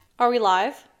Are we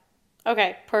live?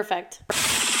 Okay, perfect.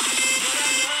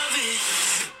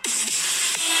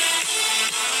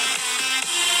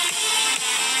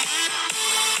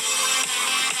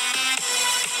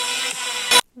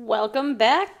 Welcome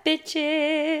back,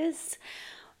 bitches.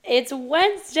 It's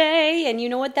Wednesday, and you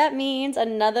know what that means.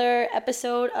 Another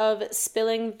episode of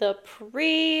Spilling the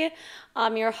Pre.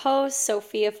 I'm your host,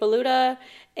 Sophia Faluda,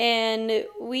 and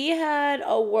we had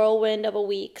a whirlwind of a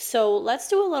week. So let's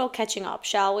do a little catching up,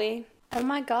 shall we? Oh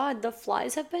my god, the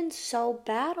flies have been so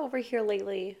bad over here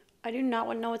lately. I do not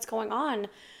want to know what's going on.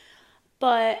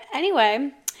 But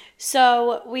anyway,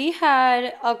 so we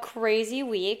had a crazy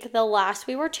week. The last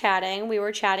we were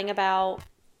chatting about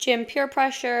gym peer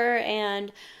pressure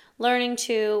and learning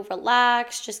to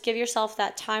relax, just give yourself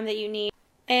that time that you need.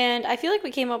 And I feel like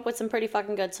we came up with some pretty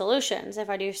fucking good solutions, if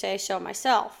I do say so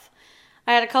myself.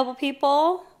 I had a couple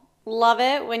people love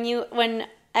it when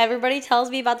everybody tells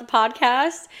me about the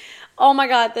podcast. Oh my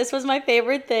god, this was my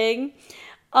favorite thing.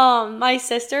 My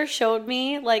sister showed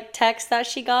me like texts that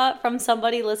she got from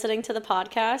somebody listening to the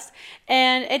podcast,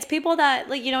 and it's people that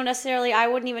necessarily I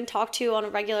wouldn't even talk to on a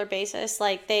regular basis.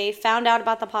 Like, they found out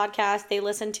about the podcast, they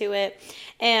listened to it,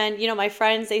 and my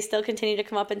friends, they still continue to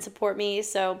come up and support me.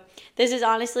 So this is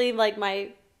honestly like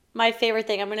my favorite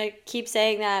thing. I'm gonna keep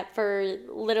saying that for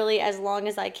literally as long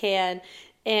as I can,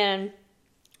 and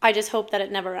I just hope that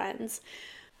it never ends.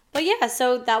 But yeah,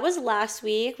 so that was last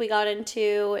week. We got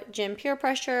into gym peer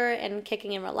pressure and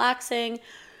kicking and relaxing.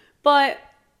 But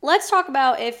let's talk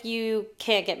about if you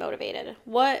can't get motivated.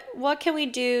 What can we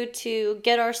do to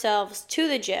get ourselves to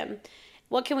the gym?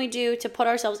 What can we do to put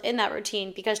ourselves in that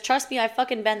routine? Because trust me, I've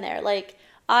fucking been there. Like,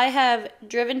 I have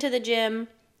driven to the gym,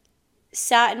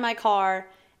 sat in my car,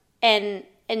 and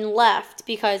left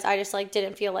because I just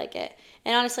didn't feel like it.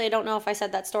 And honestly, I don't know if I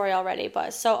said that story already,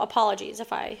 but so apologies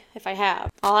if I have.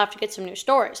 I'll have to get some new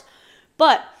stories.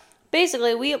 But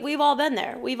basically, we've all been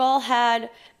there. We've all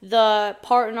had the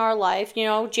part in our life,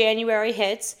 January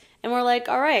hits, and we're like,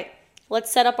 all right,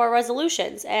 let's set up our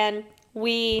resolutions. And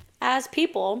we, as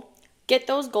people, get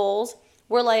those goals.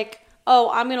 We're like, oh,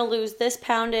 I'm going to lose this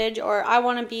poundage, or I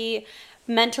want to be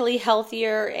mentally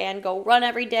healthier and go run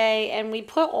every day. And we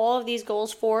put all of these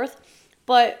goals forth.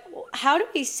 But how do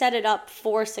we set it up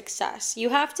for success? You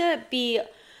have to be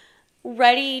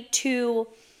ready to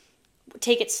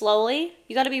take it slowly.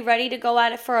 You got to be ready to go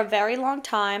at it for a very long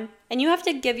time. And you have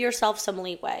to give yourself some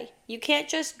leeway. You can't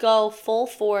just go full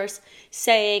force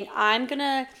saying, I'm going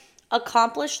to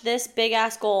accomplish this big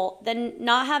ass goal, then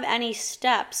not have any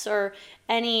steps or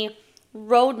any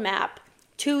roadmap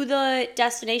to the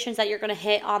destinations that you're going to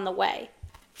hit on the way.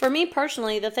 For me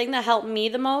personally, the thing that helped me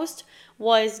the most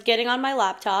was getting on my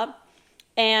laptop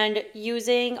and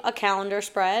using a calendar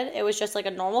spread. It was just like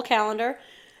a normal calendar.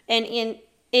 And in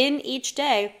each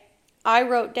day, I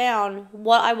wrote down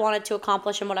what I wanted to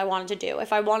accomplish and what I wanted to do.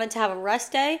 If I wanted to have a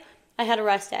rest day, I had a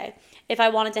rest day. If I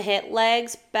wanted to hit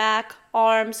legs, back,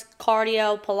 arms,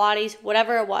 cardio, Pilates,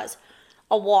 whatever it was,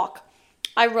 a walk,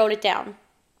 I wrote it down.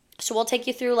 So we'll take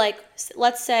you through,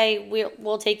 let's say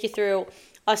we'll take you through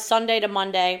a Sunday to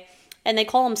Monday, and they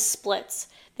call them splits.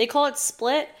 They call it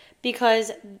split because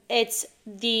it's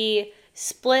the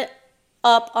split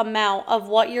up amount of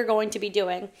what you're going to be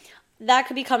doing. That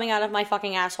could be coming out of my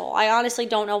fucking asshole. I honestly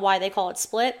don't know why they call it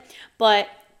split, but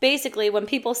basically when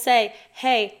people say,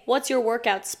 hey, what's your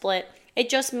workout split? It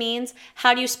just means,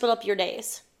 how do you split up your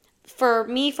days? For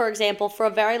me, for example, for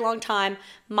a very long time,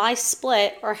 my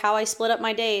split, or how I split up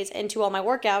my days into all my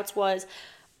workouts, was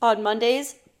on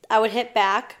Mondays, I would hit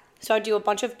back. So I'd do a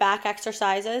bunch of back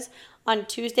exercises. On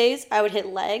Tuesdays, I would hit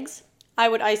legs. I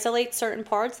would isolate certain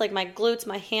parts like my glutes,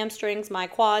 my hamstrings, my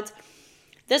quads.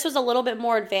 This was a little bit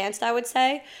more advanced, I would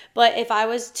say. But if I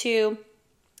was to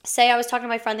say, I was talking to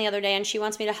my friend the other day and she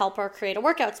wants me to help her create a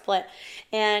workout split.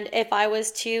 And if I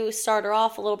was to start her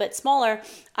off a little bit smaller,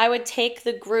 I would take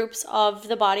the groups of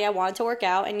the body I wanted to work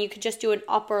out, and you could just do an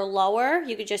upper lower.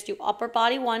 You could just do upper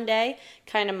body one day,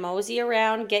 kind of mosey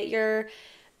around, get your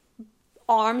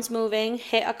arms moving,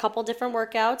 hit a couple different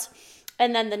workouts.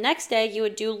 And then the next day you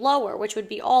would do lower, which would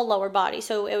be all lower body.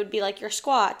 So it would be like your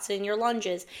squats and your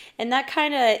lunges. And that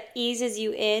kind of eases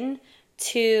you in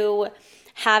to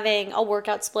having a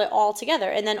workout split all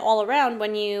together. And then all around,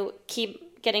 when you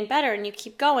keep getting better and you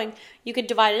keep going, you could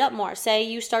divide it up more. Say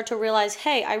you start to realize,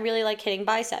 hey, I really like hitting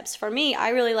biceps. For me, I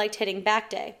really liked hitting back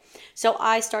day. So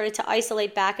I started to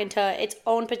isolate back into its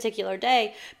own particular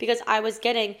day because I was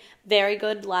getting very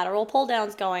good lateral pull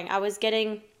downs going. I was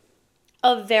getting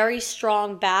a very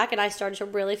strong back, and I started to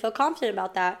really feel confident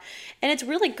about that. And it's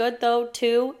really good, though,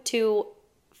 too, to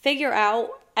figure out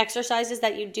exercises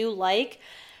that you do like.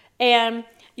 And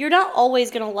you're not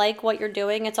always going to like what you're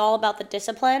doing. It's all about the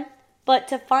discipline. But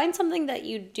to find something that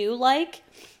you do like,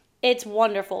 it's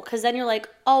wonderful because then you're like,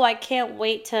 oh, I can't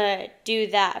wait to do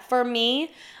that. For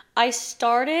me, I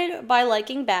started by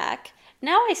liking back.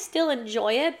 Now I still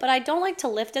enjoy it, but I don't like to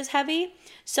lift as heavy.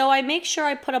 So I make sure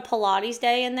I put a Pilates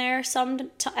day in there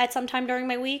at some time during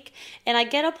my week, and I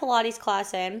get a Pilates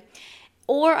class in.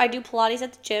 Or I do Pilates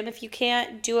at the gym if you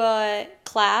can't do a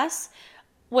class,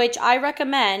 which I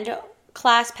recommend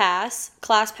ClassPass.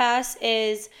 ClassPass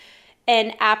is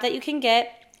an app that you can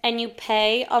get, and you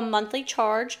pay a monthly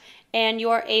charge, and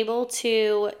you are able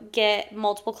to get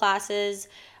multiple classes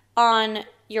on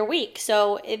your week.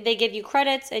 So they give you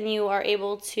credits, and you are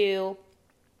able to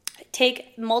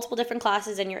take multiple different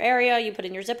classes in your area. You put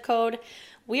in your zip code.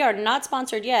 We are not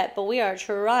sponsored yet, but we are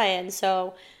trying.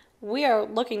 So we are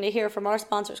looking to hear from our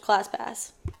sponsors,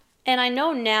 ClassPass. And I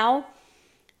know now,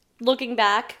 looking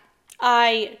back,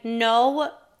 I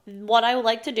know what I would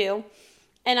like to do.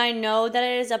 And I know that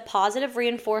it is a positive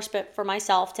reinforcement for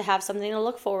myself to have something to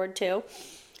look forward to.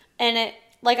 And it,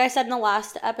 like I said in the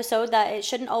last episode, that it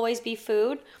shouldn't always be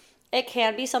food. It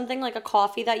can be something like a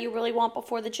coffee that you really want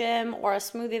before the gym or a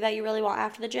smoothie that you really want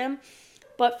after the gym.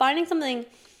 But finding something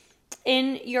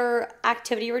in your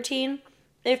activity routine,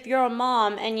 if you're a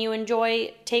mom and you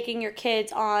enjoy taking your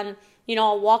kids on,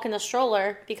 a walk in the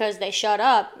stroller because they shut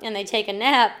up and they take a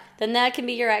nap, then that can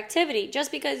be your activity.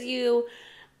 Just because you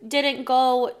didn't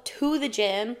go to the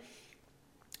gym,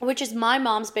 which is my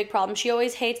mom's big problem. She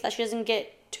always hates that she doesn't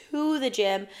get to the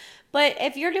gym. But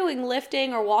if you're doing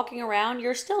lifting or walking around,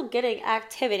 you're still getting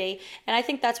activity. And I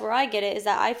think that's where I get it, is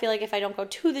that I feel like if I don't go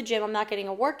to the gym, I'm not getting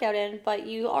a workout in, but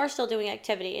you are still doing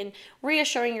activity. And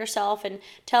reassuring yourself and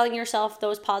telling yourself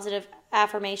those positive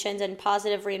affirmations and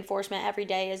positive reinforcement every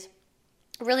day is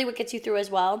really what gets you through as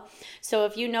well. So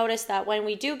if you notice that when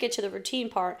we do get to the routine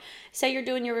part, say you're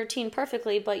doing your routine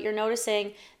perfectly, but you're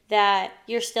noticing that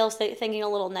you're still thinking a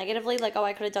little negatively, like, oh,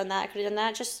 I could have done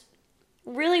that, just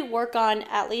really work on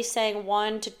at least saying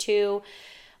 1 to 2,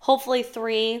 hopefully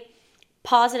 3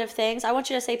 positive things. I want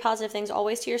you to say positive things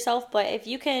always to yourself, but if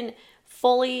you can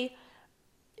fully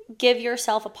give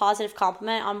yourself a positive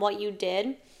compliment on what you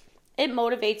did, it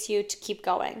motivates you to keep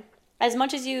going. As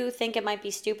much as you think it might be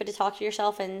stupid to talk to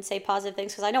yourself and say positive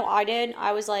things, because I know I did.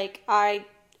 I was like, I'm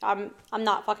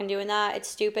not fucking doing that. It's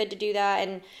stupid to do that,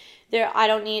 and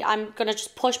I'm gonna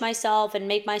just push myself and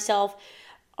make myself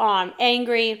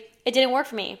angry. It didn't work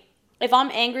for me. If I'm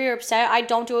angry or upset, I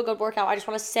don't do a good workout. I just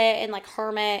want to sit and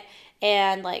hermit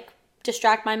and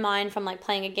distract my mind from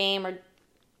playing a game or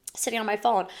sitting on my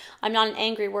phone. I'm not an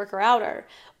angry worker-outer.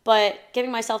 But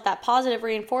giving myself that positive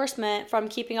reinforcement from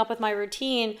keeping up with my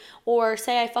routine, or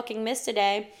say I fucking missed a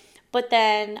day, but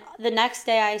then the next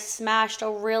day I smashed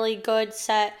a really good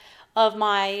set of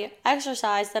my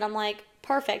exercise, then I'm like,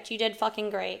 perfect, you did fucking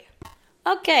great.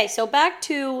 Okay, so back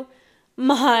to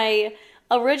my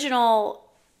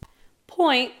original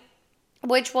point,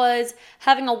 which was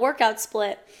having a workout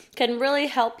split can really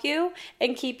help you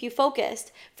and keep you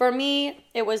focused. For me,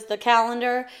 it was the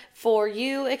calendar. For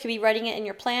you, it could be writing it in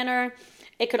your planner.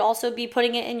 It could also be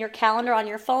putting it in your calendar on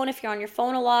your phone if you're on your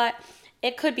phone a lot.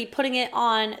 It could be putting it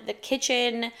on the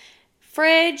kitchen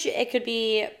fridge. It could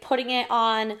be putting it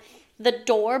on the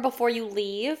door before you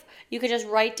leave. You could just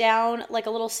write down a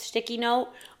little sticky note.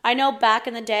 I know back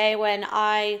in the day when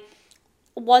I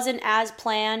wasn't as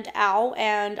planned out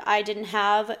and I didn't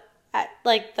have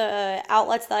the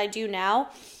outlets that I do now,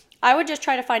 I would just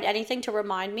try to find anything to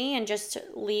remind me and just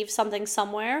leave something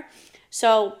somewhere.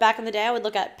 So back in the day, I would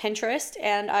look at Pinterest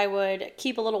and I would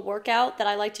keep a little workout that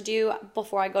I like to do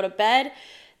before I go to bed.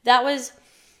 That was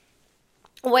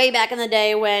way back in the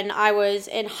day when I was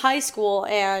in high school,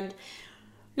 and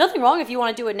nothing wrong if you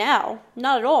want to do it now.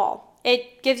 Not at all.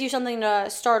 It gives you something to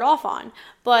start off on,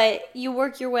 but you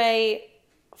work your way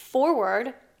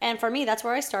forward. And for me, that's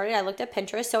where I started. I looked at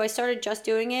Pinterest, so I started just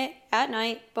doing it at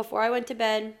night before I went to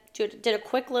bed. Did a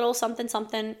quick little something.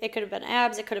 It could have been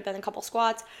abs, it could have been a couple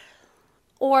squats,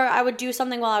 or I would do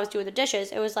something while I was doing the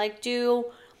dishes. It was do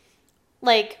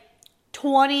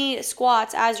 20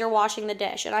 squats as you're washing the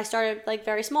dish, and I started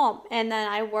very small, and then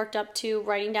I worked up to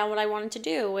writing down what I wanted to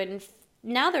do. And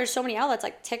now there's so many outlets,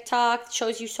 TikTok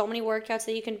shows you so many workouts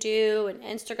that you can do, and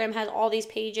Instagram has all these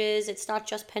pages. It's not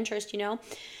just Pinterest,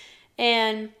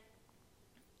 and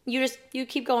you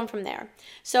keep going from there.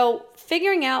 So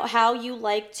figuring out how you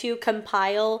like to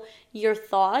compile your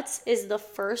thoughts is the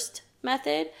first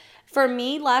method. For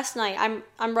me, last night,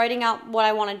 I'm writing out what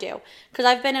I want to do because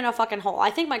I've been in a fucking hole. I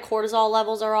think my cortisol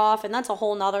levels are off, and that's a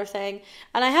whole nother thing.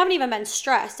 And I haven't even been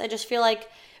stressed. I just feel like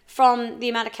from the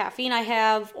amount of caffeine I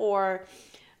have, or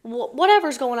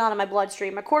whatever's going on in my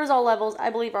bloodstream. My cortisol levels, I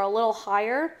believe, are a little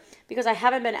higher because I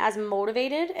haven't been as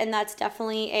motivated, and that's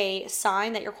definitely a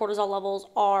sign that your cortisol levels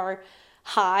are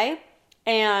high.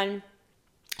 And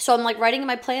so I'm like writing in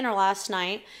my planner last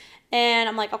night, and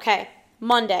I'm like, okay,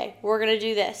 Monday, we're going to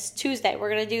do this. Tuesday, we're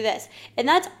going to do this. And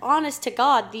that's, honest to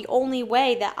God, the only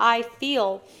way that I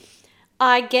feel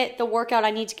I get the workout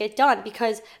I need to get done.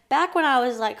 Because back when I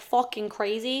was like fucking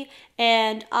crazy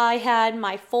and I had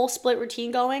my full split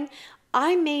routine going,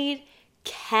 I made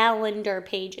calendar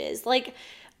pages. Like,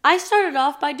 I started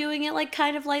off by doing it like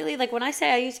kind of lightly. Like, when I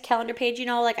say I used a calendar page,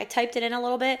 like I typed it in a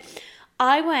little bit.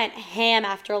 I went ham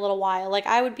after a little while. Like,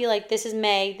 I would be like, this is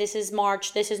May, this is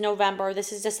March, this is November,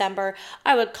 this is December.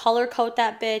 I would color code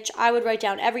that bitch. I would write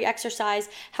down every exercise,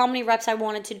 how many reps I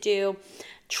wanted to do,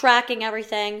 tracking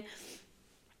everything.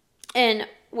 And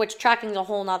which tracking is a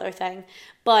whole nother thing.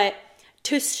 But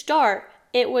to start,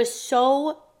 it was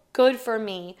so good for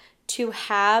me to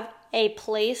have a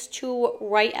place to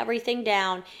write everything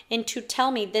down and to tell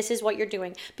me this is what you're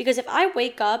doing. Because if I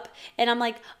wake up and I'm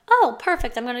like, oh,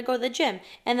 perfect, I'm going to go to the gym.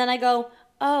 And then I go,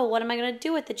 oh, what am I going to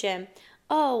do at the gym?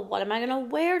 Oh, what am I going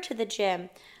to wear to the gym?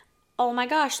 Oh my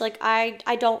gosh, like I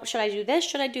don't, should I do this?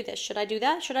 Should I do this? Should I do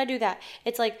that? Should I do that?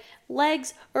 It's like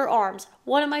legs or arms.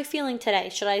 What am I feeling today?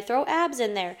 Should I throw abs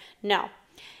in there? No.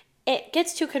 It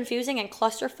gets too confusing and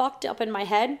clusterfucked up in my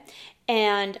head,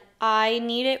 and I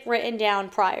need it written down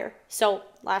prior. So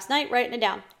last night, writing it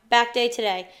down. Back day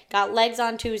today. Got legs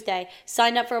on Tuesday.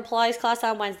 Signed up for a Pilates class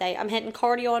on Wednesday. I'm hitting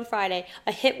cardio on Friday.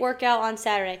 A HIIT workout on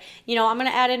Saturday. I'm going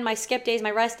to add in my skip days,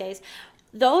 my rest days.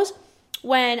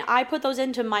 When I put those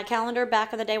into my calendar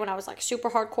back in the day when I was like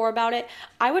super hardcore about it,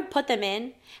 I would put them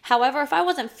in. However, if I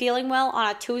wasn't feeling well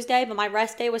on a Tuesday, but my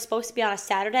rest day was supposed to be on a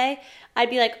Saturday, I'd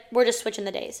be like, we're just switching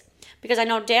the days. Because I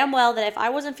know damn well that if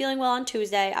I wasn't feeling well on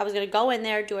Tuesday, I was going to go in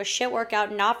there, do a shit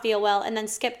workout, not feel well, and then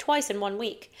skip twice in 1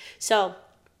 week. So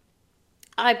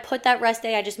I put that rest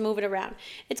day, I just move it around.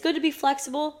 It's good to be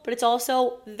flexible, but it's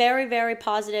also very, very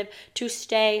positive to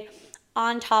stay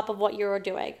on top of what you're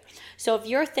doing. So if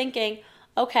you're thinking,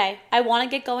 okay, I want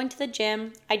to get going to the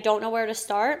gym, I don't know where to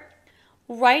start,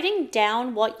 writing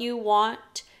down what you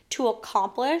want to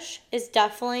accomplish is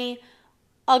definitely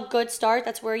a good start.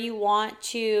 That's where you want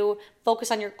to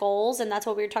focus on your goals, and that's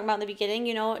what we were talking about in the beginning.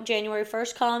 January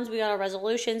 1st comes, we got our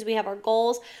resolutions, we have our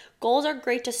goals. Goals are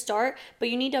great to start, but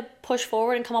you need to push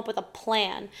forward and come up with a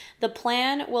plan. The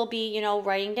plan will be,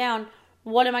 writing down,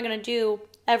 what am I going to do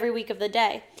every week of the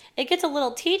day? It gets a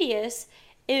little tedious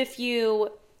if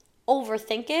you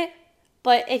overthink it,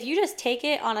 but if you just take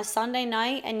it on a Sunday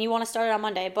night and you want to start it on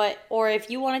Monday, or if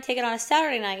you want to take it on a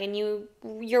Saturday night and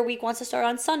your week wants to start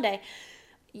on Sunday,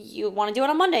 you want to do it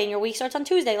on Monday and your week starts on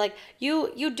Tuesday, like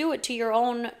you do it to your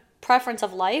own preference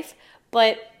of life.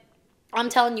 But I'm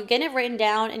telling you, get it written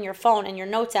down in your phone and your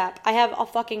notes app. I have a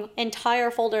fucking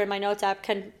entire folder in my notes app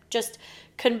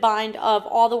combined of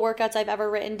all the workouts I've ever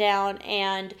written down,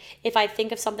 and if I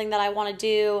think of something that I want to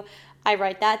do, I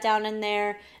write that down in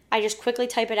there. I just quickly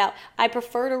type it out. I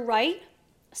prefer to write,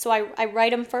 so I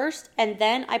write them first, and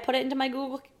then I put it into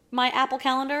my Apple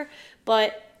Calendar,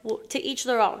 but to each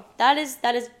their own. That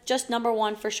is just number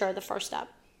one for sure, the first step.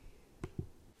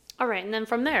 All right, and then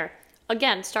from there,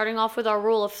 again, starting off with our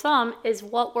rule of thumb is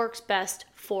what works best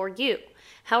for you.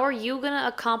 How are you going to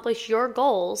accomplish your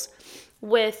goals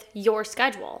with your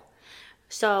schedule?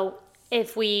 So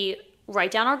if we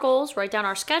write down our goals, write down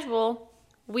our schedule,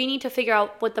 we need to figure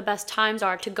out what the best times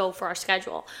are to go for our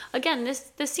schedule. Again,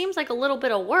 this seems like a little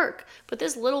bit of work, but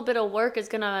this little bit of work is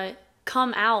going to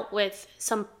come out with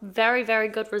some very, very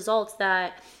good results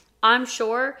that I'm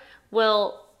sure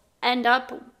will end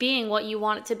up being what you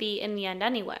want it to be in the end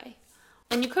anyway.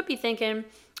 And you could be thinking,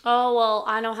 oh, well,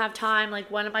 I don't have time. Like,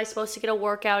 when am I supposed to get a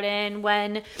workout in?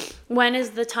 When is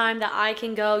the time that I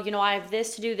can go? I have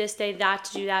this to do this day, that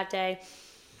to do that day.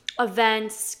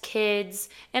 Events, kids,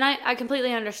 and I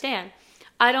completely understand.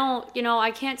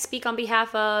 I can't speak on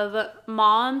behalf of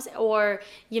moms, or,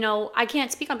 I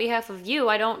can't speak on behalf of you.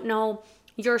 I don't know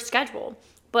your schedule,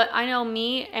 but I know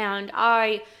me, and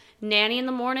I nanny in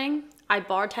the morning, I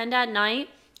bartend at night,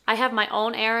 I have my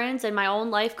own errands and my own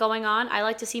life going on. I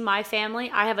like to see my family.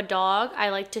 I have a dog. I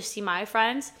like to see my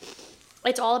friends.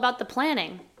 It's all about the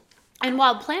planning. And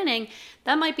while planning,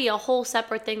 that might be a whole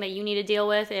separate thing that you need to deal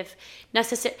with if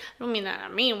necessary. I don't mean that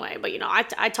in a mean way, but,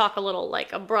 I talk a little,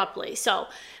 like, abruptly. So,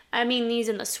 I mean these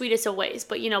in the sweetest of ways.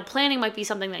 But, planning might be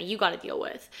something that you got to deal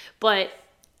with. But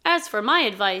as for my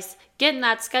advice, getting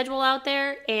that schedule out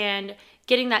there and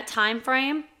getting that time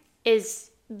frame is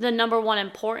the number one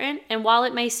important. And while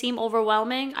it may seem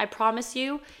overwhelming, I promise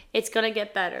you, it's going to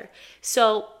get better.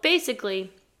 So,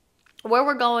 basically, where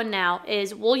we're going now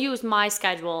is we'll use my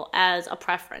schedule as a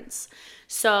preference.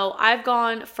 So I've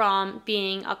gone from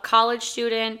being a college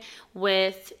student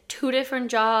with 2 different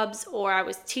jobs, or I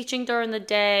was teaching during the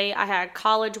day, I had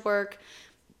college work,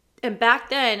 and back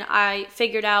then I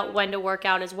figured out when to work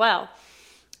out as well.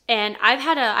 And I've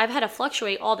had to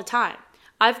fluctuate all the time.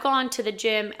 I've gone to the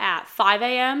gym at 5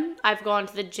 a.m. I've gone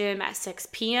to the gym at 6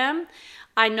 p.m.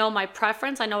 I know my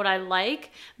preference. I know what I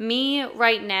like. Me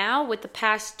right now, with the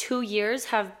past 2 years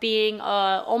have being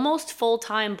a almost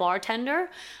full-time bartender,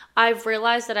 I've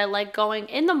realized that I like going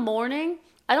in the morning.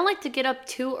 I don't like to get up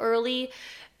too early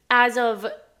as of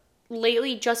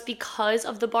lately just because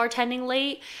of the bartending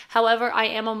late. However, I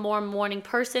am a more morning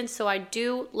person, so I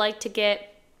do like to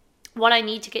get what I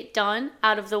need to get done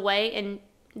out of the way and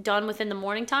done within the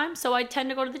morning time. So I tend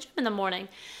to go to the gym in the morning.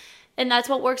 And that's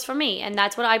what works for me. And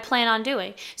that's what I plan on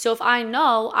doing. So if I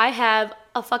know I have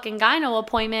a fucking gyno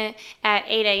appointment at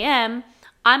 8 a.m.,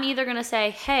 I'm either going to say,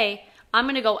 hey, I'm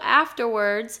going to go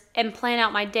afterwards and plan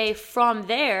out my day from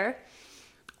there.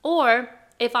 Or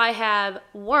if I have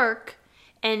work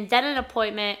and then an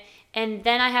appointment and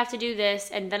then I have to do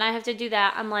this and then I have to do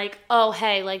that, I'm like, oh,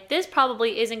 hey, like this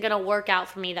probably isn't going to work out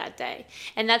for me that day.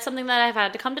 And that's something that I've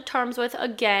had to come to terms with,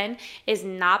 again, is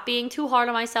not being too hard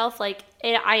on myself. Like,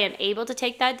 I am able to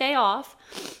take that day off.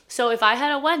 So if I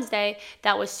had a Wednesday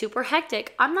that was super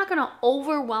hectic, I'm not going to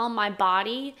overwhelm my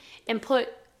body and put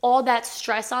all that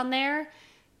stress on there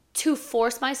to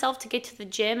force myself to get to the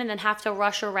gym and then have to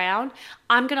rush around.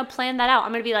 I'm going to plan that out.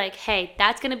 I'm going to be like, hey,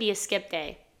 that's going to be a skip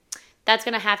day. That's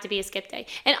going to have to be a skip day.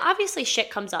 And obviously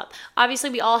shit comes up. Obviously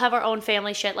we all have our own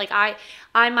family shit. Like I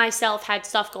myself had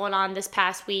stuff going on this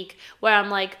past week where I'm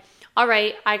like, all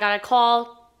right, I got a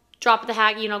call, drop the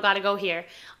hat, got to go here.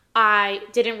 I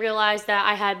didn't realize that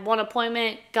I had one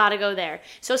appointment, got to go there.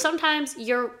 So sometimes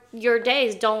your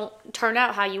days don't turn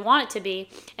out how you want it to be,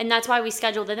 and that's why we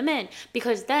scheduled them in,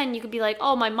 because then you could be like,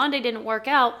 oh, my Monday didn't work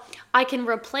out. I can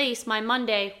replace my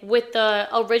Monday with the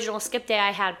original skip day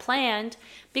I had planned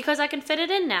because I can fit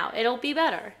it in now. It'll be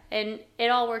better, and it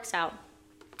all works out.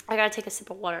 I got to take a sip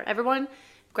of water. Everyone,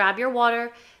 grab your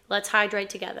water. Let's hydrate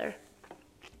together.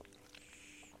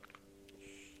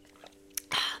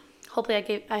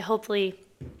 I hopefully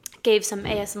gave some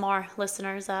ASMR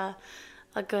listeners a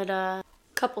good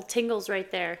couple tingles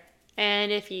right there. And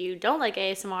if you don't like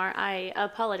ASMR, I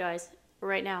apologize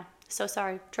right now. So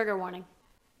sorry. Trigger warning.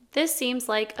 This seems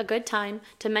like a good time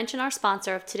to mention our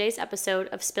sponsor of today's episode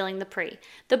of Spilling the Pre,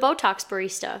 the Botox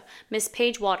Barista, Miss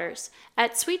Paige Waters,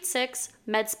 at Suite 6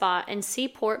 Med Spa in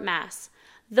Seaport, Mass.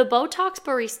 The Botox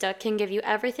Barista can give you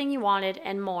everything you wanted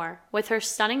and more, with her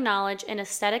stunning knowledge in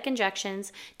aesthetic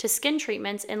injections to skin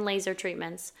treatments and laser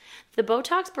treatments. The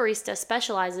Botox Barista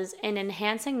specializes in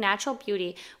enhancing natural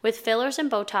beauty with fillers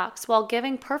and Botox while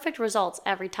giving perfect results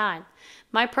every time.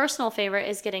 My personal favorite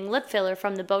is getting lip filler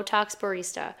from the Botox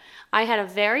Barista. I had a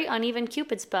very uneven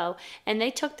Cupid's bow, and they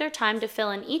took their time to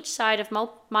fill in each side of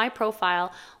my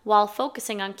profile while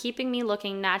focusing on keeping me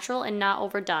looking natural and not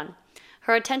overdone.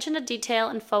 Her attention to detail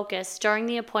and focus during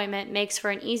the appointment makes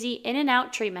for an easy in and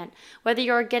out treatment, whether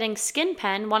you're getting Skin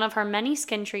Pen, one of her many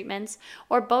skin treatments,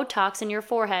 or Botox in your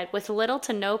forehead with little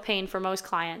to no pain for most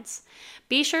clients.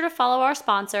 Be sure to follow our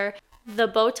sponsor, The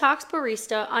Botox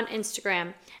Barista, on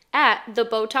Instagram at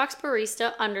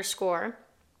 @TheBotoxBarista_,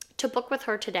 to book with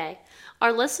her today.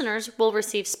 Our listeners will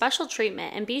receive special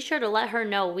treatment, and be sure to let her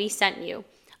know we sent you.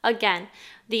 Again,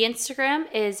 the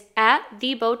Instagram is at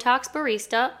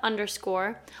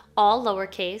 @TheBotoxBarista_, all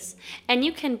lowercase, and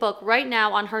you can book right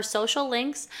now on her social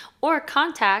links or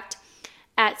contact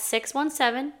at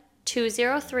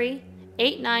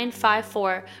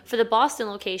 617-203-8954 for the Boston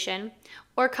location,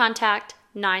 or contact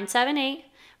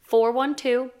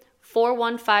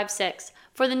 978-412-4156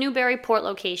 for the Newburyport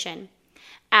location.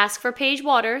 Ask for Paige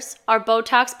Waters, our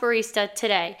Botox Barista,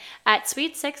 today at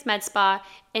Suite 6 Med Spa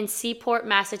in Seaport,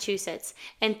 Massachusetts.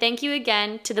 And thank you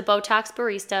again to the Botox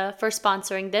Barista for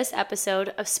sponsoring this episode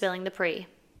of Spilling the Pre.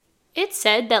 It's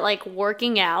said that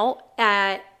working out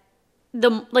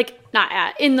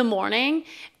in the morning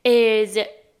is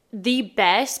the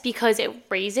best because it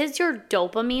raises your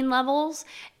dopamine levels,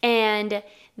 and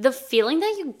the feeling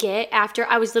that you get after,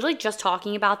 I was literally just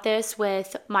talking about this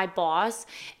with my boss,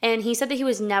 and he said that he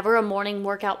was never a morning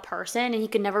workout person and he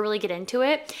could never really get into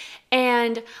it.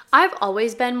 And I've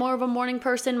always been more of a morning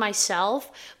person myself,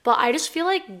 but I just feel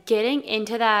like getting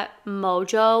into that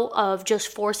mojo of just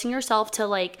forcing yourself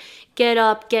to get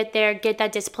up, get there, get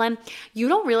that discipline, you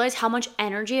don't realize how much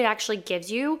energy it actually gives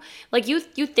you.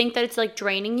 You think that it's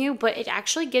draining you, but it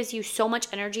actually gives you so much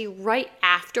energy right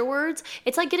afterwards.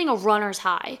 It's like getting a runner's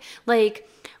high.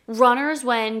 runners,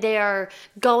 when they're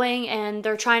going and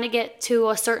they're trying to get to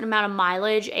a certain amount of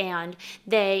mileage and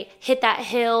they hit that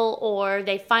hill or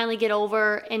they finally get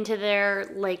over into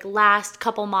their like last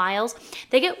couple miles,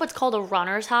 they get what's called a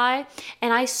runner's high.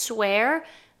 And I swear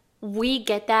we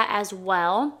get that as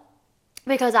well,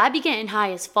 because I be getting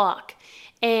high as fuck.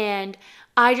 And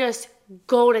I just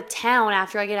go to town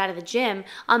after I get out of the gym.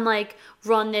 I'm like,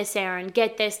 run this errand,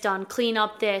 get this done, clean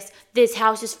up this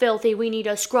house is filthy, we need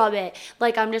to scrub it.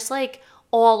 Like, I'm just like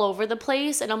all over the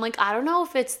place. And I'm like, I don't know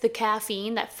if it's the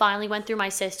caffeine that finally went through my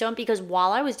system, because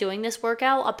while I was doing this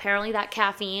workout, apparently that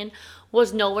caffeine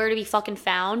was nowhere to be fucking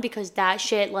found, because that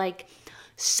shit like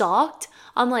sucked.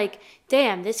 I'm like,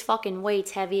 damn, this fucking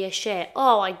weight's heavy as shit.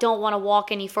 Oh, I don't want to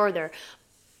walk any further.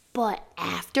 But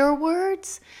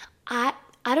afterwards, I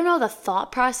don't know the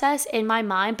thought process in my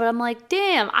mind, but I'm like,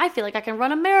 damn, I feel like I can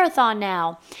run a marathon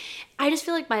now. I just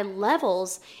feel like my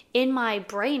levels in my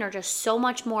brain are just so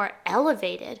much more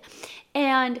elevated.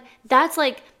 And that's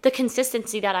like the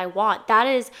consistency that I want. That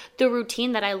is the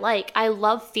routine that I like. I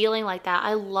love feeling like that.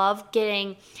 I love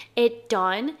getting it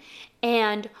done.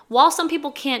 And while some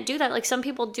people can't do that, like some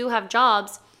people do have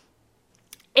jobs,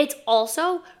 it's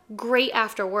also great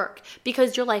after work,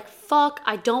 because you're like, fuck,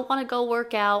 I don't want to go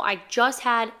work out. I just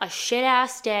had a shit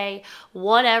ass day,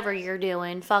 whatever you're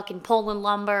doing, fucking pulling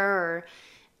lumber, or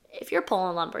if you're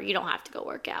pulling lumber, you don't have to go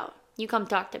work out. You come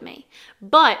talk to me.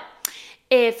 But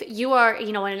if you are,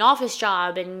 in an office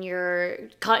job and you're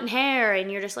cutting hair and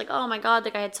you're just like, oh my God,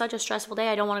 like I had such a stressful day,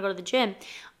 I don't want to go to the gym.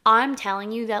 I'm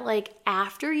telling you that like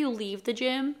after you leave the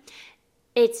gym,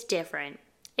 it's different.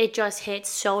 It just hits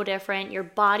so different. Your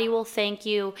body will thank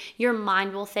you. Your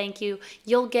mind will thank you.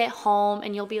 You'll get home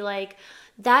and you'll be like,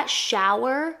 that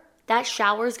shower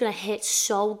is going to hit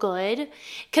so good,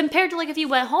 compared to like if you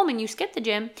went home and you skipped the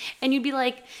gym and you'd be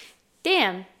like,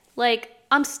 damn, like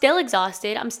I'm still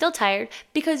exhausted. I'm still tired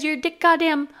because your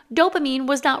goddamn dopamine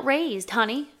was not raised,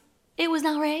 honey. It was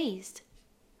not raised.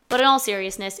 But in all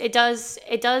seriousness, it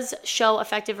does show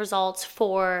effective results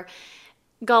for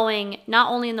going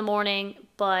not only in the morning,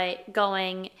 but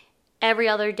going every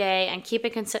other day, and keep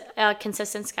a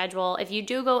consistent schedule. If you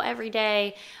do go every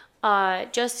day,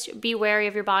 just be wary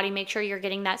of your body. Make sure you're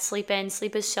getting that sleep in.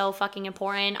 Sleep is so fucking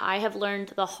important. I have learned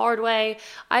the hard way.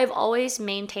 I've always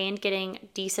maintained getting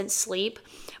decent sleep,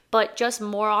 but just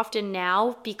more often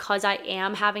now, because I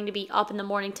am having to be up in the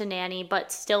morning to nanny,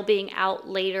 but still being out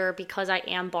later because I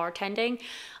am bartending,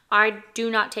 I do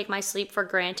not take my sleep for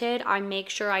granted. I make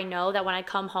sure I know that when I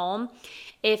come home,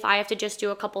 if I have to just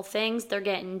do a couple things, they're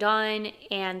getting done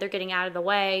and they're getting out of the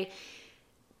way.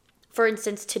 For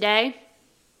instance, today,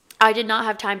 I did not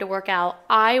have time to work out.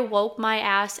 I woke my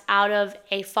ass out of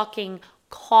a fucking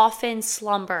coffin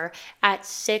slumber at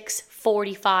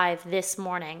 6:45 this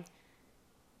morning.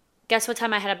 Guess what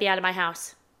time I had to be out of my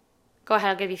house? Go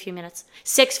ahead, I'll give you a few minutes.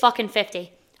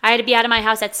 6:50. I had to be out of my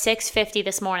house at 6:50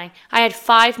 this morning. I had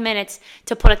 5 minutes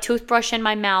to put a toothbrush in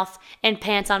my mouth and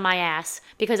pants on my ass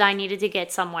because I needed to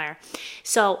get somewhere.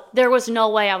 So there was no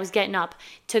way I was getting up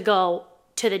to go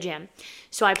to the gym.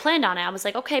 So I planned on it. I was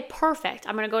like, okay, perfect.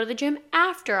 I'm going to go to the gym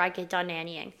after I get done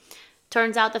nannying.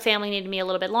 Turns out the family needed me a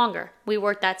little bit longer. We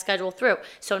worked that schedule through.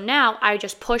 So now I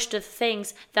just pushed the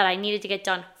things that I needed to get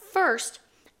done first,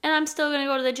 and I'm still going to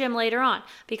go to the gym later on,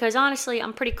 because honestly,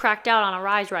 I'm pretty cracked out on a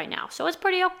rise right now. So it's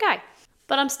pretty okay.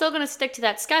 But I'm still going to stick to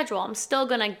that schedule. I'm still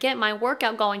going to get my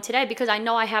workout going today because I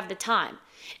know I have the time.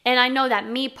 And I know that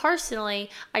me personally,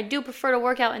 I do prefer to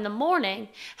work out in the morning.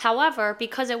 However,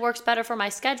 because it works better for my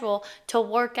schedule to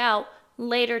work out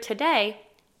later today,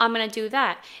 I'm going to do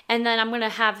that. And then I'm going to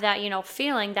have that,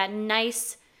 feeling, that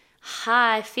nice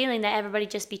high feeling that everybody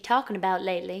just be talking about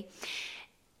lately.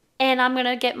 And I'm going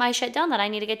to get my shit done that I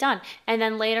need to get done. And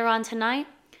then later on tonight,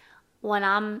 when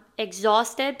I'm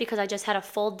exhausted because I just had a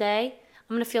full day,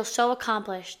 I'm going to feel so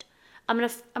accomplished. I'm going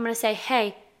to say,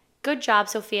 hey, good job,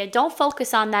 Sophia. Don't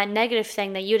focus on that negative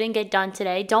thing that you didn't get done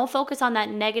today. Don't focus on that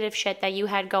negative shit that you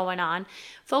had going on.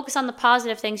 Focus on the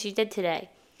positive things you did today.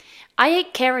 I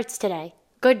ate carrots today.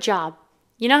 Good job.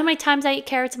 You know how many times I ate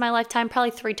carrots in my lifetime? Probably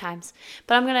 3 times.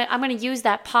 But I'm going to use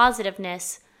that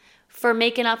positiveness for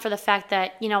making up for the fact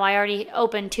that, I already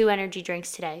opened 2 energy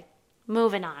drinks today.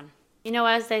 Moving on.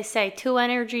 As they say, 2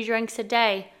 energy drinks a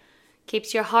day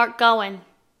keeps your heart going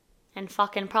and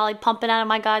fucking probably pumping out of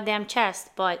my goddamn chest.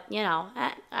 But, all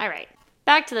right.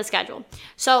 Back to the schedule.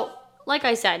 So, like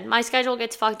I said, my schedule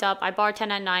gets fucked up. I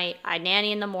bartend at night. I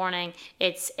nanny in the morning.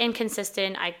 It's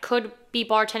inconsistent. I could be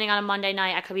bartending on a Monday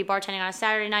night. I could be bartending on a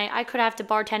Saturday night. I could have to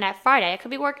bartend at Friday. I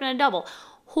could be working a double.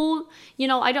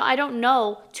 I don't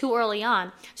know too early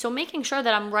on. So making sure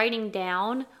that I'm writing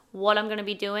down what I'm going to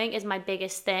be doing is my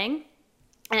biggest thing.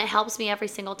 And it helps me every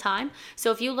single time. So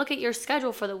if you look at your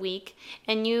schedule for the week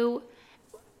and you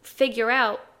figure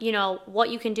out, what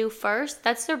you can do first,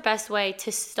 that's their best way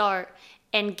to start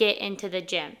and get into the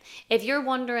gym. If you're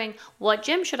wondering, what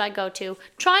gym should I go to?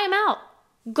 Try them out.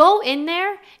 Go in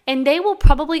there and they will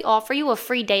probably offer you a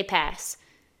free day pass.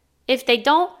 If they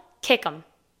don't, kick them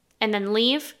and then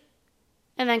leave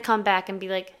and then come back and be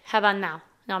like, how about now?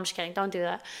 No, I'm just kidding. Don't do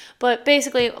that. But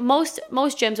basically, most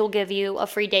gyms will give you a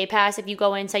free day pass if you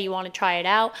go in and say you want to try it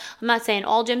out. I'm not saying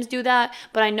all gyms do that,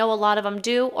 but I know a lot of them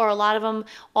do, or a lot of them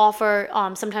offer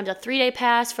sometimes a 3-day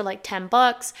pass for like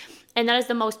 $10. And that is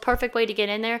the most perfect way to get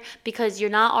in there because you're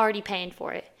not already paying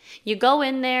for it. You go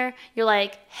in there, you're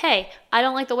like, hey, I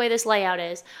don't like the way this layout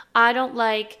is. I don't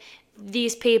like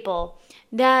these people.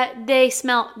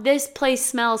 This place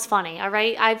smells funny, all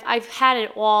right? I've had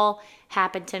it all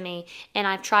happen to me, and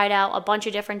I've tried out a bunch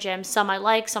of different gyms. Some I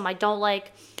like, some I don't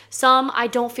like. Some I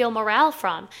don't feel morale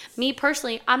from. Me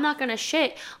personally, I'm not going to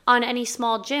shit on any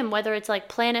small gym, whether it's like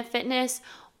Planet Fitness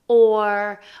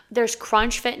or there's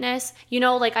Crunch Fitness.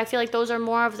 I feel like those are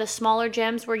more of the smaller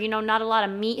gyms where, not a lot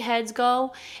of meatheads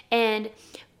go. And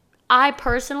I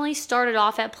personally started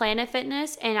off at Planet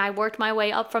Fitness and I worked my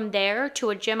way up from there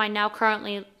to a gym I now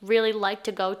currently really like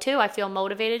to go to. I feel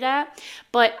motivated at.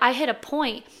 But I hit a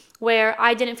point where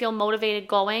I didn't feel motivated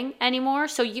going anymore.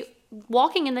 So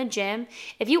walking in the gym,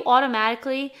 if you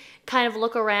automatically kind of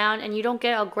look around and you don't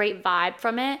get a great vibe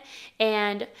from it,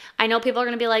 and I know people are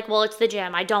going to be like, well, it's the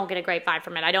gym. I don't get a great vibe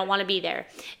from it. I don't want to be there.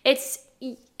 It's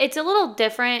a little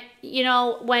different.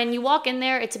 When you walk in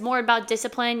there, it's more about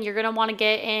discipline. You're going to want to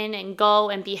get in and go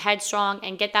and be headstrong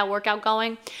and get that workout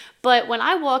going. But when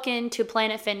I walk into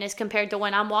Planet Fitness compared to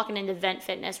when I'm walking into Vent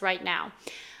Fitness right now,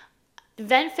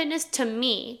 Vent Fitness, to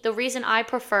me, the reason I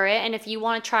prefer it, and if you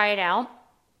want to try it out,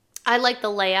 I like the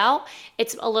layout.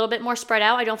 It's a little bit more spread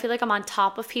out. I don't feel like I'm on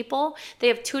top of people. They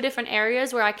have 2 different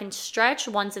areas where I can stretch.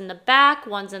 One's in the back,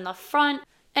 one's in the front.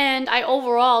 And I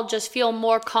overall just feel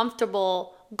more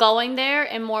comfortable going there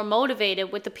and more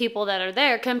motivated with the people that are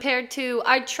there compared to,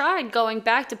 I tried going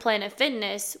back to Planet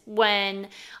Fitness when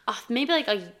maybe like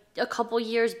a couple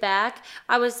years back.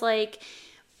 I was like,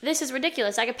 this is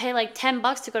ridiculous. I could pay like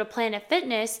 $10 to go to Planet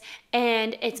Fitness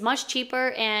and it's much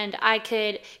cheaper and I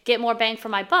could get more bang for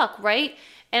my buck, right?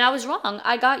 And I was wrong.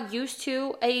 I got used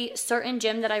to a certain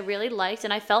gym that I really liked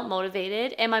and I felt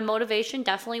motivated, and my motivation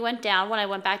definitely went down when I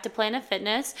went back to Planet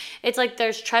Fitness. It's like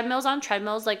there's treadmills on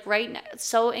treadmills, like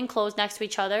so enclosed next to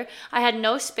each other. I had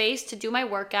no space to do my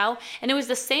workout, and it was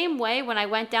the same way when I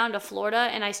went down to Florida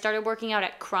and I started working out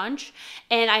at Crunch,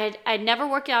 and I'd never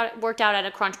worked out at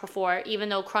a Crunch before, even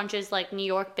though Crunch is like New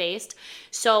York based.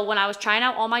 So when I was trying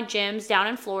out all my gyms down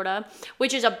in Florida,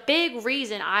 which is a big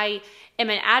reason I am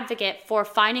an advocate for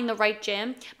finding the right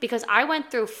gym, because I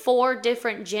went through 4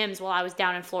 different gyms while I was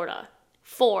down in Florida.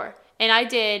 4. And I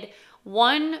did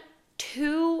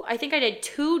 2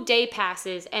 day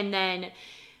passes and then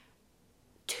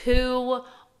 2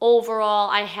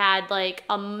 overall. I had like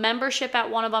a membership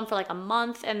at one of them for like a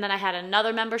month, and then I had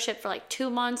another membership for like 2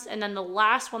 months, and then the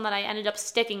last one that I ended up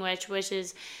sticking with, which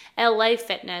is LA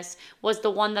Fitness, was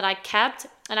the one that I kept,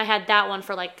 and I had that one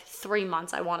for like 3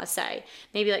 months, I want to say,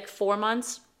 maybe like 4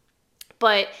 months.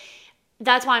 But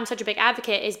that's why I'm such a big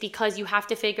advocate, is because you have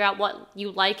to figure out what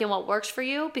you like and what works for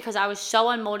you, because I was so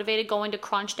unmotivated going to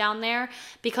Crunch down there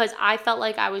because I felt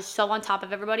like I was so on top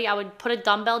of everybody. I would put a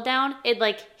dumbbell down, it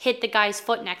like hit the guy's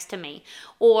foot next to me,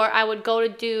 or I would go to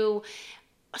do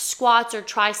squats or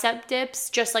tricep dips,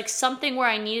 just like something where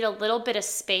I needed a little bit of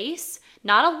space.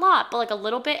 Not a lot, but like a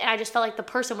little bit. And I just felt like the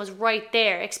person was right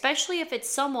there, especially if it's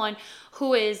someone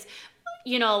who is,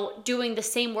 doing the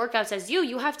same workouts as you.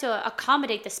 You have to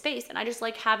accommodate the space. And I just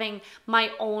like having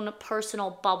my own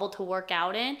personal bubble to work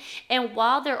out in. And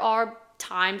while there are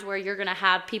times where you're going to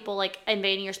have people like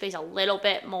invading your space a little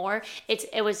bit more,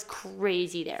 it was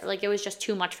crazy there. Like it was just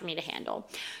too much for me to handle.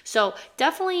 So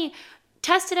definitely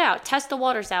test it out. Test the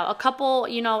waters out. A couple,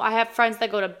 I have friends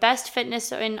that go to Best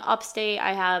Fitness in upstate.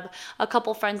 I have a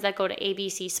couple friends that go to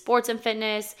ABC Sports and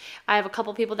Fitness. I have a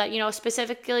couple people that,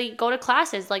 specifically go to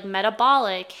classes like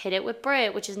Metabolic, Hit It with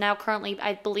Brit, which is now currently,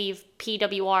 I believe,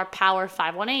 PWR Power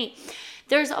 518.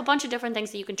 There's a bunch of different things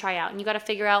that you can try out, and you got to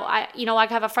figure out, I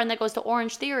have a friend that goes to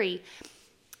Orange Theory.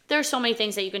 There's so many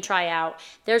things that you can try out.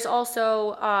 There's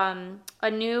also a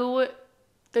new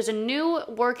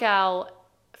workout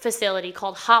facility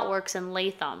called Hotworks in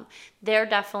Latham. They're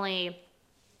definitely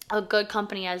a good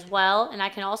company as well, and I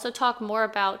can also talk more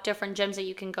about different gyms that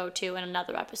you can go to in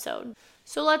another episode.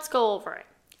 So let's go over it.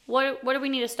 What do we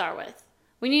need to start with?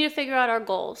 We need to figure out our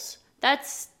goals.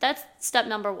 That's step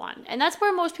number one. And that's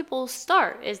where most people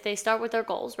start, is they start with their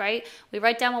goals, right? We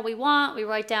write down what we want, we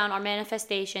write down our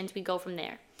manifestations, we go from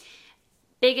there.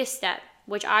 Biggest step,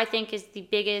 which I think is the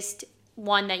biggest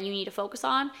one that you need to focus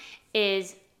on,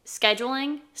 is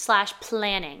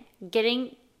scheduling/planning.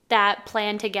 Getting that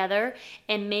plan together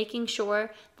and making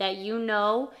sure that you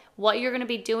know what you're going to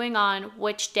be doing on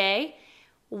which day,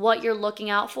 what you're looking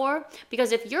out for.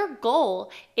 Because if your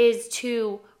goal is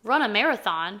to run a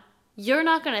marathon, you're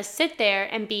not going to sit there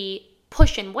and be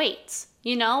pushing weights.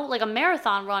 You know, like a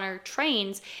marathon runner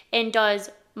trains and does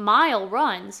mile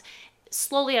runs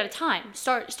slowly at a time,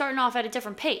 starting off at a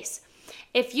different pace.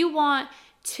 If you want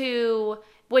to,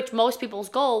 which most people's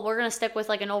goal, we're going to stick with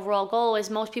like an overall goal, is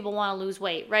most people want to lose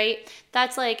weight, right?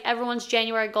 That's like everyone's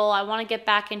January goal. I want to get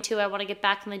back into it. I want to get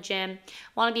back in the gym. I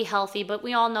want to be healthy. But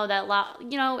we all know that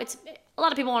it's a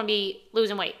lot of people want to be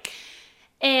losing weight.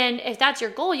 And if that's your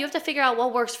goal, you have to figure out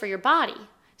what works for your body.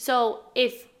 So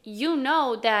if you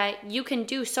know that you can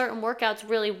do certain workouts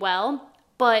really well,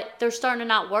 but they're starting to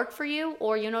not work for you,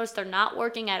 or you notice they're not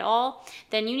working at all,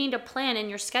 then you need to plan in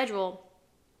your schedule.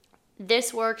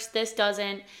 This works, this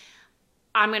doesn't.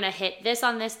 I'm going to hit this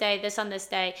on this day, this on this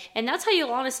day. And that's how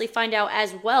you'll honestly find out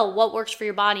as well what works for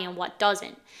your body and what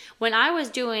doesn't. When I was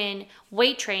doing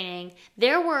weight training,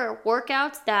 there were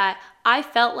workouts that I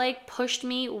felt like pushed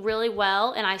me really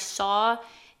well, and I saw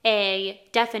a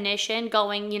definition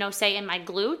going, say in my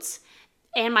glutes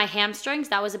and my hamstrings.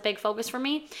 That was a big focus for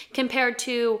me, compared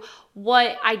to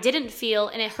what I didn't feel,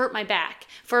 and it hurt my back.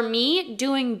 For me,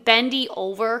 doing bendy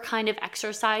over kind of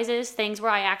exercises, things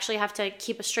where I actually have to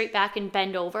keep a straight back and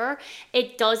bend over,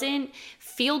 it doesn't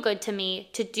feel good to me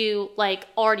to do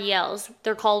like RDLs.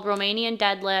 They're called Romanian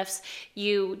deadlifts.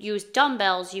 You use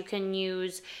dumbbells, you can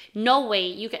use no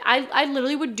weight. I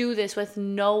literally would do this with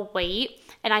no weight,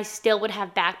 and I still would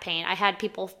have back pain. I had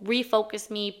people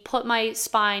refocus me, put my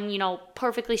spine,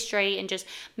 perfectly straight, and just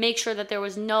make sure that there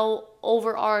was no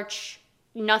overarch,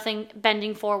 nothing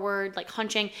bending forward, like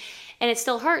hunching, and it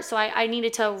still hurt. So I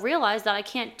needed to realize that I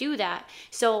can't do that.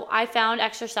 So I found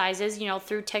exercises,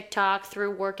 through TikTok,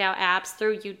 through workout apps,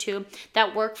 through YouTube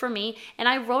that work for me, and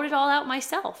I wrote it all out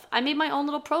myself. I made my own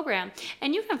little program,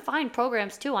 and you can find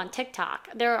programs too on TikTok.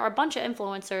 There are a bunch of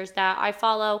influencers that I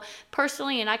follow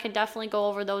personally, and I can definitely go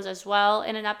over those as well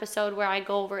in an episode where I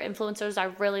go over influencers I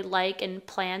really like and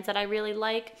plans that I really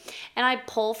like, and I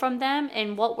pull from them,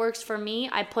 and what works for me,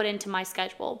 I put into my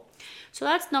schedule. So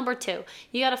that's number 2.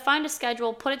 You got to find a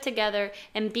schedule, put it together,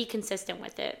 and be consistent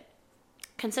with it.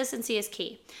 Consistency is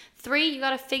key. 3, you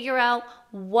got to figure out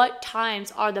what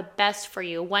times are the best for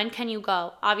you. When can you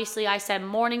go? Obviously, I said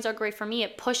mornings are great for me.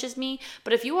 It pushes me.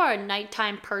 But if you are a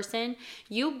nighttime person,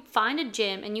 you find a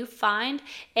gym and you find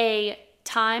a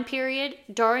time period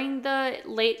during the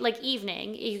late, like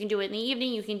evening. You can do it in the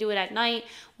evening, you can do it at night,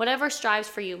 whatever strives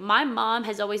for you. My mom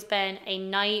has always been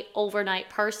a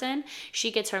overnight person. She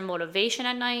gets her motivation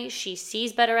at night. She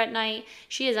sees better at night.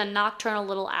 She is a nocturnal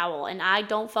little owl, and I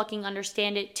don't fucking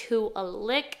understand it to a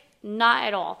lick, not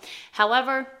at all.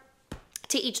 However,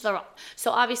 to each their own.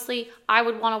 So obviously, I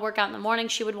would want to work out in the morning.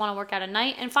 She would want to work out at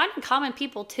night. And finding common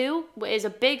people too is a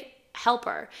big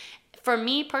helper. For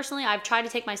me personally, I've tried to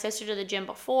take my sister to the gym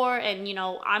before, and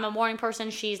I'm a morning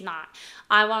person, she's not.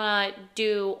 I want to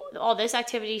do all this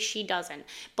activity, she doesn't.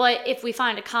 But if we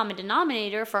find a common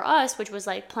denominator for us, which was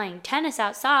like playing tennis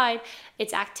outside,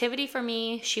 it's activity for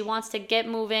me. She wants to get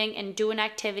moving and do an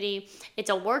activity. It's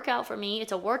a workout for me.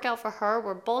 It's a workout for her.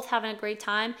 We're both having a great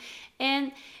time,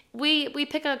 and we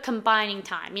pick a combining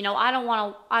time. I don't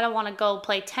want to go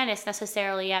play tennis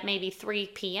necessarily at maybe 3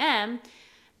 p.m.,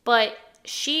 but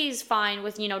she's fine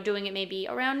with, doing it maybe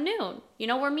around noon.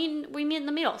 We meet in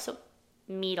the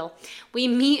middle. We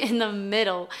meet in the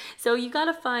middle. So you got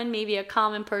to find maybe a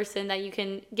common person that you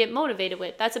can get motivated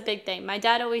with. That's a big thing. My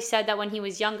dad always said that when he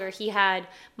was younger, he had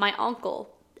my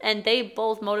uncle, and they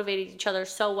both motivated each other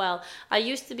so well. I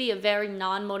used to be a very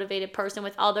non-motivated person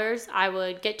with others. I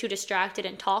would get too distracted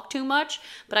and talk too much.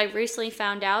 But I recently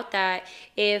found out that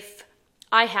if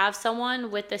I have someone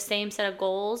with the same set of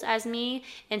goals as me,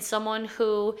 and someone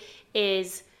who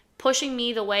is pushing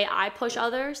me the way I push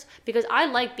others, because I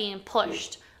like being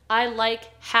pushed. I like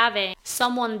having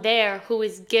someone there who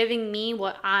is giving me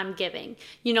what I'm giving.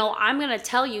 I'm going to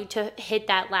tell you to hit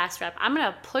that last rep. I'm going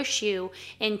to push you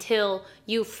until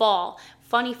you fall.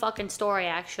 Funny fucking story,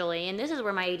 actually. And this is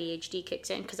where my ADHD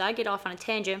kicks in, because I get off on a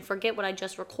tangent, forget what I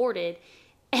just recorded,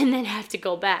 and then have to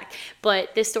go back.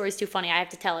 But this story is too funny. I have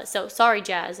to tell it. So sorry,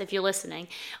 Jazz, if you're listening.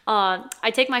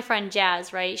 I take my friend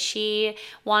Jazz, right? She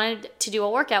wanted to do a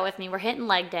workout with me. We're hitting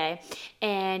leg day,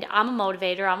 and I'm a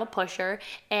motivator. I'm a pusher,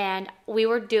 and we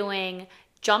were doing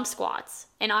jump squats.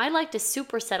 And I like to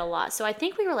superset a lot. So I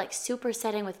think we were like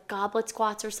supersetting with goblet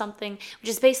squats or something, which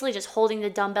is basically just holding the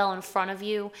dumbbell in front of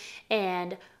you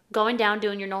and going down,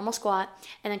 doing your normal squat,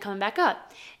 and then coming back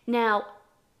up. Now,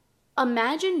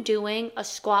 imagine doing a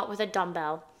squat with a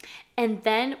dumbbell and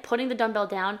then putting the dumbbell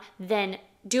down, then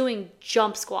doing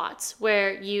jump squats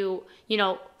where you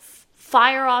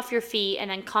fire off your feet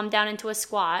and then come down into a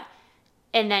squat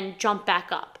and then jump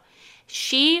back up.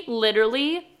 She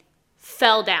literally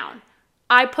fell down.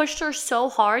 I pushed her so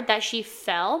hard that she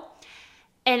fell.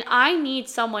 And I need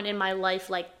someone in my life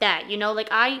like that.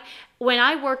 When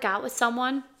I work out with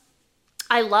someone,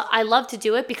 I love to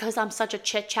do it because I'm such a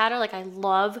chit chatter. Like, I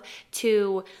love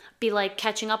to be like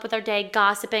catching up with our day,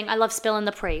 gossiping. I love spilling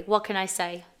the pre. What can I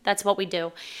say? That's what we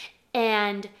do.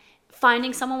 And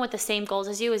finding someone with the same goals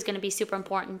as you is going to be super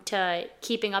important to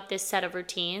keeping up this set of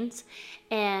routines.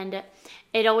 And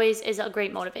it always is a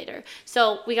great motivator.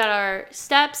 So we got our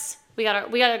steps, we got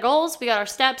our goals, we got our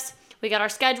steps, we got our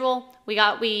schedule, we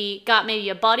got maybe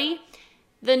a buddy.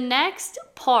 The next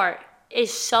part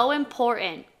is so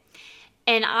important.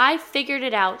 And I figured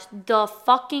it out the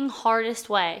fucking hardest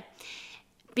way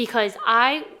because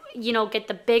I, get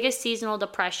the biggest seasonal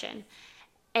depression.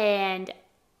 And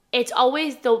it's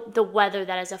always the weather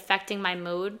that is affecting my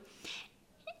mood.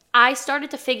 I started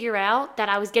to figure out that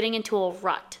I was getting into a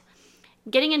rut.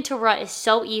 Getting into a rut is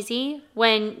so easy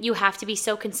when you have to be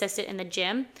so consistent in the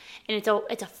gym. And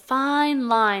it's a fine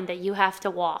line that you have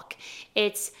to walk.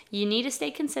 You need to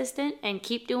stay consistent and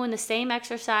keep doing the same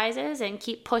exercises and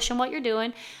keep pushing what you're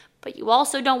doing, but you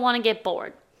also don't want to get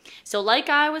bored. So like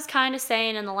I was kind of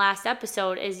saying in the last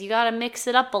episode, is you got to mix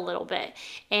it up a little bit.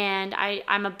 And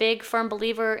I'm a big firm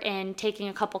believer in taking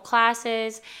a couple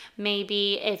classes.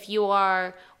 Maybe if you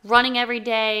are running every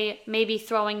day, maybe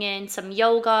throwing in some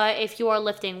yoga. If you are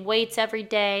lifting weights every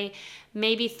day,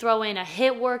 maybe throw in a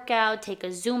HIIT workout, take a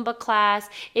Zumba class.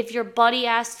 If your buddy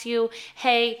asks you,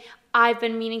 hey, I've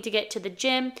been meaning to get to the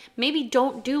gym, maybe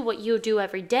don't do what you do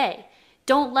every day.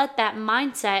 Don't let that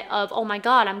mindset of, oh my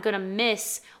God, I'm going to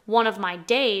miss one of my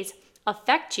days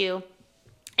affect you,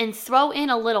 and throw in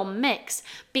a little mix,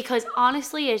 because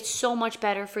honestly, it's so much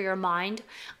better for your mind.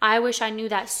 I wish I knew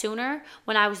that sooner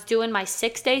when I was doing my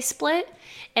 6-day split,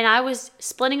 and I was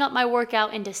splitting up my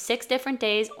workout into 6 different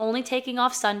days, only taking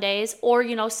off Sundays or,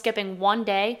 skipping one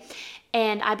day.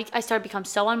 And I started to become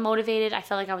so unmotivated. I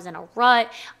felt like I was in a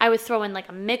rut. I would throw in like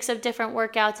a mix of different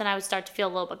workouts and I would start to feel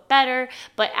a little bit better.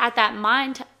 But at that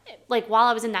while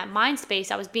I was in that mind space,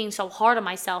 I was being so hard on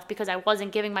myself because I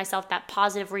wasn't giving myself that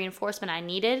positive reinforcement I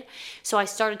needed. So I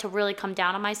started to really come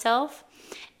down on myself.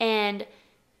 And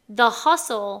the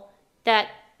hustle that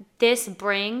this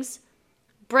brings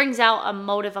out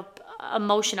a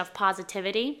emotion of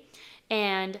positivity.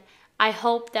 And I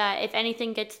hope that if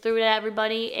anything gets through to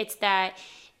everybody, it's that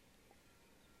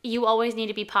you always need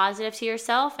to be positive to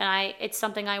yourself. And it's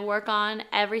something I work on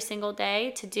every single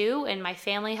day to do. And my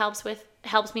family helps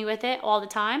me with it all the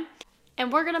time.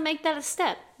 And we're going to make that a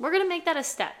step.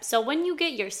 So when you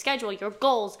get your schedule, your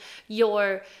goals,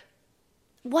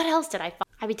 what else did I find?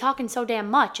 I be talking so damn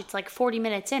much. It's like 40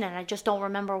 minutes in and I just don't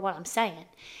remember what I'm saying.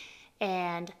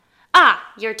 And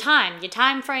your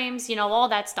time frames, all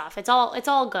that stuff. It's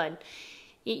all good.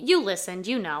 You listened,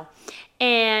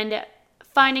 And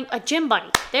finding a gym buddy.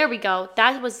 There we go.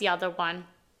 That was the other one.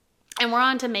 And we're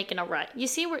on to making a rut. You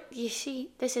see,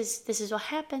 this is what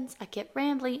happens. I get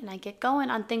rambly and I get going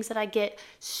on things that I get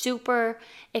super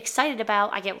excited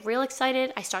about. I get real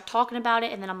excited. I start talking about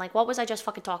it. And then I'm like, what was I just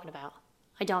fucking talking about?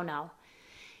 I don't know.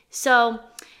 So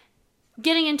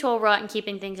getting into a rut and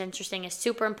keeping things interesting is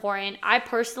super important. I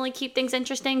personally keep things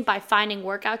interesting by finding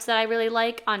workouts that I really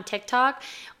like on TikTok.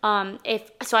 I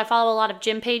follow a lot of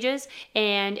gym pages,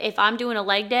 and if I'm doing a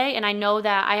leg day and I know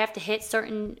that I have to hit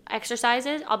certain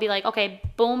exercises, I'll be like, okay,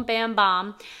 boom, bam,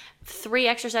 bomb, 3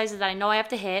 exercises that I know I have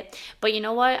to hit. But you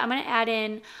know what? I'm going to add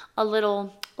in a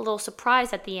little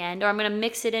surprise at the end, or I'm going to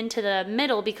mix it into the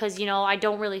middle because, I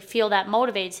don't really feel that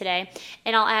motivated today.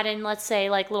 And I'll add in, let's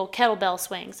say, like little kettlebell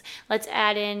swings. Let's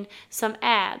add in some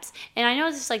abs. And I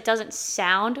know this doesn't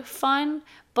sound fun,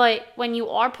 but when you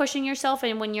are pushing yourself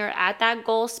and when you're at that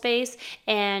goal space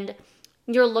and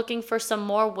you're looking for some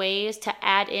more ways to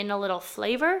add in a little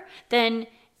flavor, then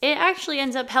it actually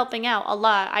ends up helping out a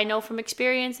lot. I know from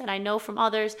experience and I know from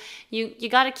others, you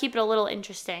got to keep it a little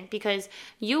interesting because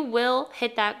you will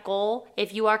hit that goal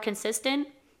if you are consistent.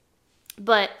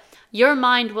 But your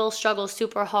mind will struggle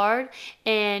super hard,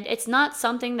 and it's not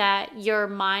something that your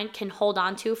mind can hold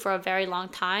on to for a very long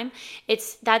time.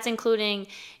 That's including,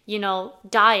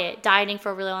 dieting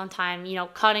for a really long time,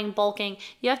 cutting, bulking.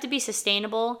 You have to be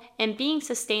sustainable, and being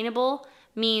sustainable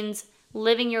means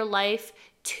living your life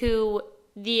to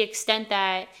the extent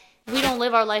that we don't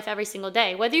live our life every single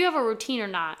day, whether you have a routine or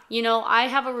not. I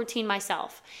have a routine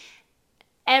myself.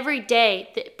 Every day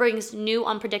that brings new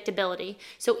unpredictability.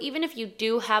 So even if you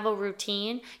do have a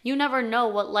routine, you never know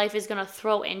what life is going to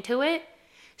throw into it.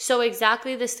 So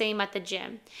exactly the same at the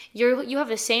gym. You have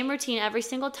the same routine every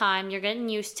single time. You're getting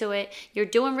used to it. You're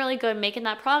doing really good, making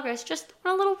that progress. Just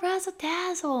throwing a little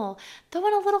razzle-dazzle.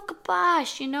 Throwing a little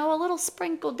kibosh, a little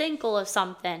sprinkle-dinkle of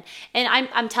something. And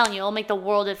I'm telling you, it'll make the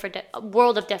world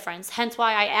of difference. Hence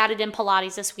why I added in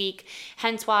Pilates this week.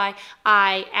 Hence why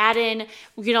I add in,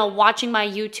 watching my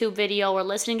YouTube video or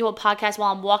listening to a podcast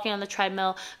while I'm walking on the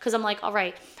treadmill. Because I'm like, all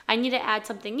right, I need to add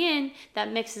something in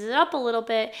that mixes it up a little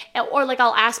bit. Or like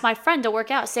I'll ask my friend to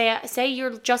work out. Say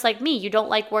you're just like me. You don't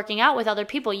like working out with other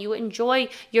people. You enjoy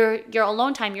your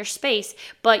alone time, your space,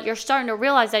 but you're starting to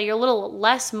realize that you're a little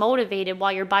less motivated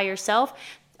while you're by yourself.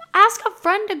 Ask a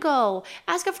friend to go.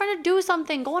 Ask a friend to do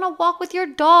something. Go on a walk with your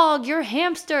dog, your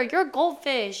hamster, your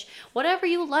goldfish, whatever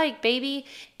you like, baby.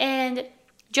 And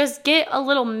just get a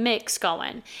little mix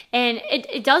going. And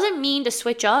it doesn't mean to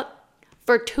switch up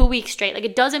for 2 weeks straight. Like,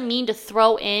 it doesn't mean to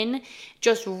throw in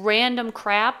just random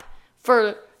crap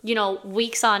for,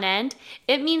 weeks on end.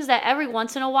 It means that every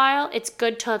once in a while, it's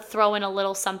good to throw in a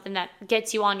little something that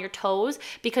gets you on your toes,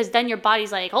 because then your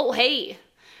body's like, oh, hey,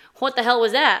 what the hell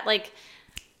was that? Like,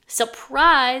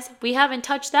 surprise, we haven't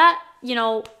touched that,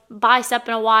 bicep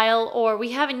in a while, or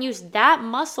we haven't used that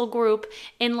muscle group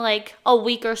in like a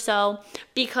week or so,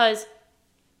 because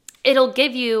it'll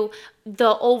give you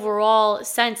the overall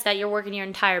sense that you're working your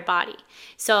entire body.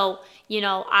 So,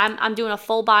 I'm doing a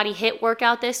full body HIIT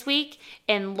workout this week,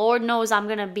 and Lord knows I'm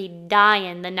going to be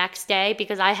dying the next day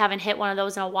because I haven't hit one of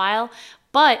those in a while.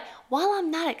 But while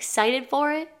I'm not excited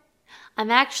for it,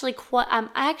 I'm actually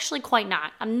quite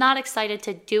not. I'm not excited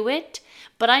to do it,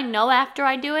 but I know after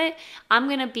I do it, I'm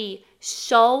going to be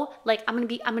so like, I'm going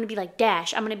to be like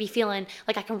Dash. I'm going to be feeling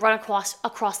like I can run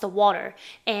across the water,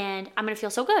 and I'm going to feel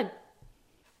so good.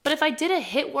 But if I did a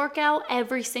HIIT workout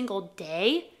every single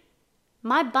day,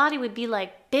 my body would be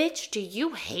like, bitch, do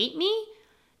you hate me?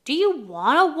 Do you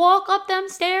want to walk up them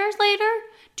stairs later?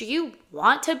 Do you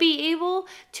want to be able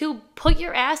to put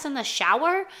your ass in the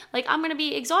shower? Like, I'm going to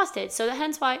be exhausted. So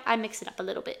hence why I mix it up a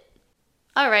little bit.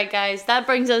 All right, guys, that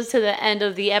brings us to the end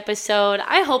of the episode.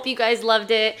 I hope you guys loved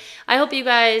it. I hope you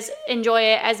guys enjoy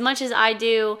it as much as I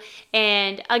do.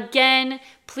 And again,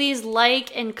 please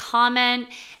like and comment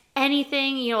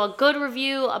anything, a good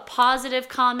review, a positive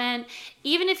comment.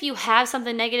 Even if you have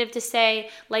something negative to say,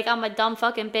 like I'm a dumb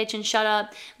fucking bitch and shut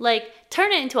up, like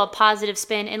turn it into a positive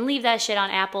spin and leave that shit on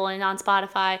Apple and on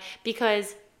Spotify,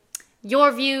 because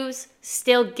your views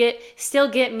still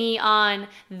get me on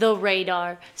the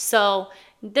radar. So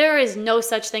there is no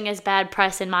such thing as bad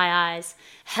press in my eyes.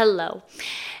 Hello.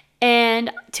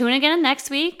 And tune in again next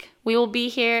week. We will be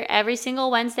here every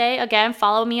single Wednesday. Again,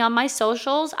 follow me on my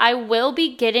socials. I will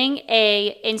be getting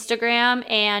a Instagram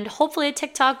and hopefully a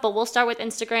TikTok, but we'll start with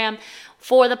Instagram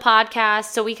for the podcast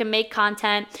so we can make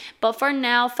content. But for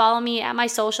now, follow me at my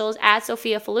socials at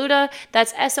Sophia Faluta.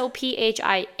 That's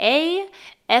SOPHIA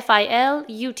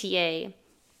FILUTA.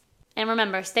 And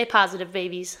remember, stay positive,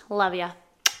 babies. Love ya.